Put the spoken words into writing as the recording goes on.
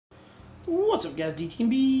What's up, guys?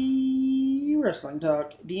 DTMP Wrestling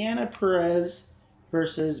Talk. Deonna Perez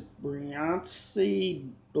versus Bianca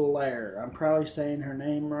Belair. I'm probably saying her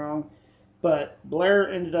name wrong, but Blair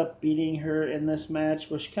ended up beating her in this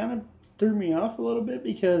match, which kind of threw me off a little bit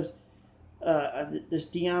because this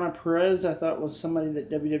Deonna Perez I thought was somebody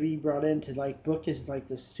that WWE brought in to book as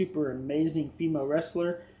this super amazing female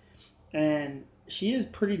wrestler, and she is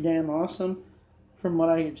pretty damn awesome from what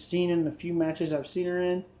I've seen in the few matches I've seen her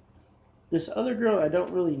in. This other girl, I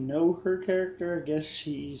don't really know her character. I guess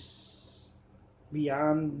she's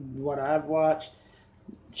beyond what I've watched.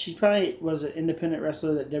 She probably was an independent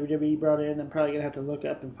wrestler that WWE brought in. I'm probably going to have to look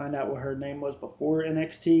up and find out what her name was before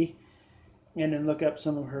NXT. And then look up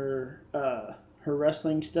some of her her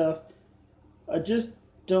wrestling stuff. I just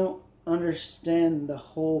don't understand the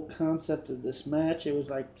whole concept of this match. It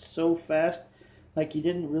was so fast. You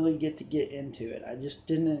didn't really get to get into it. I just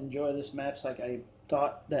didn't enjoy this match like I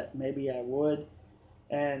thought that maybe I would.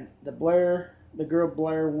 And the girl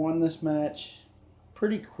Blair won this match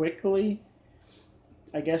pretty quickly,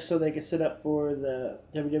 I guess, so they could set up for the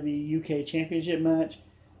WWE UK Championship match.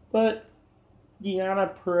 But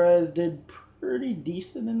Deonna Perez did pretty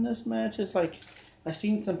decent in this match. It's I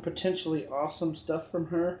seen some potentially awesome stuff from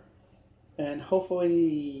her, and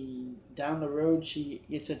hopefully down the road she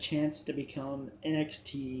gets a chance to become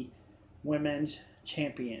NXT Women's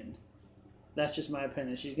Champion. That's just my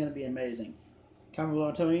opinion. She's going to be amazing. Comment below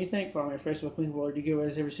and tell me what you think. Follow me on Facebook, link below. I do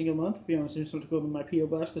giveaways every single month. If you want to see something to go to my P.O.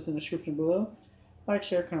 Box, that's in the description below. Like,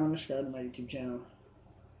 share, comment, subscribe to my YouTube channel.